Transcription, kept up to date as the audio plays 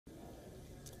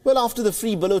Well, after the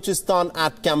Free Balochistan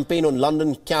Act campaign on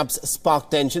London cabs sparked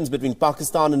tensions between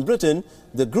Pakistan and Britain,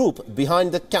 the group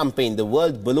behind the campaign, the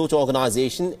World Baloch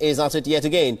Organization, is at it yet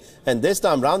again. And this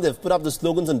time round, they've put up the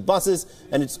slogans on buses,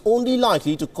 and it's only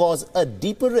likely to cause a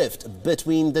deeper rift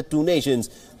between the two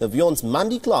nations. The WION's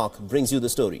Mandy Clark brings you the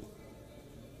story.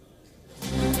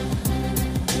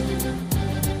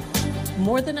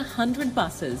 More than 100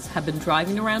 buses have been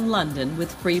driving around London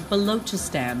with Free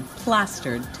Balochistan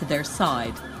plastered to their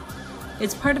side.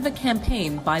 It's part of a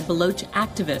campaign by Baloch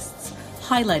activists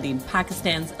highlighting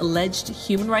Pakistan's alleged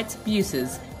human rights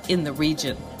abuses in the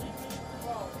region.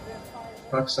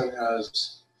 Pakistan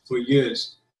has, for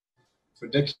years, for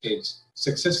decades,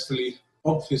 successfully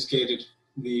obfuscated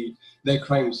their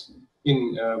crimes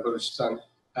in Balochistan,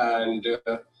 and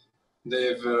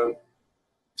they've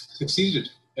succeeded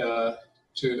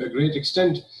to a great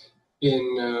extent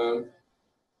in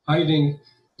hiding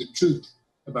the truth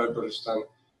about Balochistan.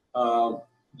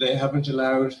 They haven't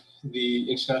allowed the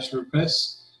international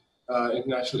press,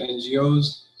 international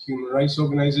NGOs, human rights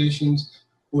organizations,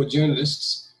 or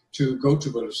journalists to go to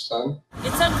Balochistan.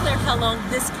 It's unclear how long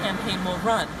this campaign will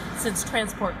run, since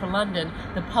Transport for London,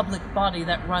 the public body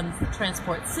that runs the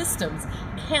transport systems,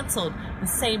 cancelled the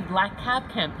same black cab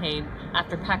campaign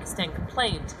after Pakistan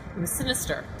complained it was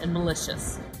sinister and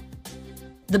malicious.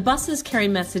 The buses carry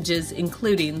messages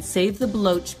including Save the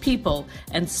Baloch People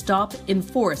and Stop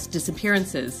Enforced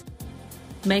Disappearances.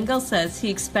 Mangal says he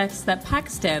expects that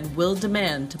Pakistan will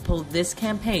demand to pull this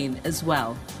campaign as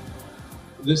well.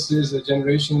 This is a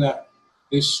generation that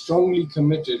is strongly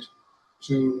committed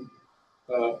to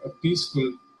a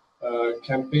peaceful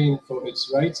campaign for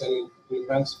its rights and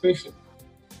emancipation.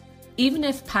 Even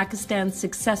if Pakistan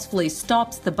successfully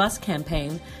stops the bus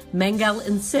campaign, Mangal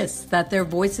insists that their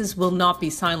voices will not be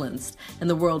silenced, and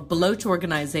the World Baloch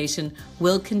Organization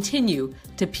will continue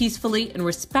to peacefully and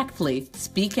respectfully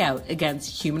speak out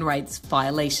against human rights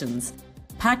violations.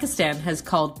 Pakistan has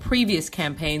called previous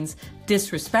campaigns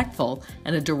disrespectful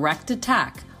and a direct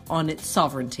attack on its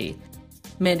sovereignty.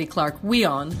 Mandy Clark,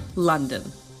 WION, London.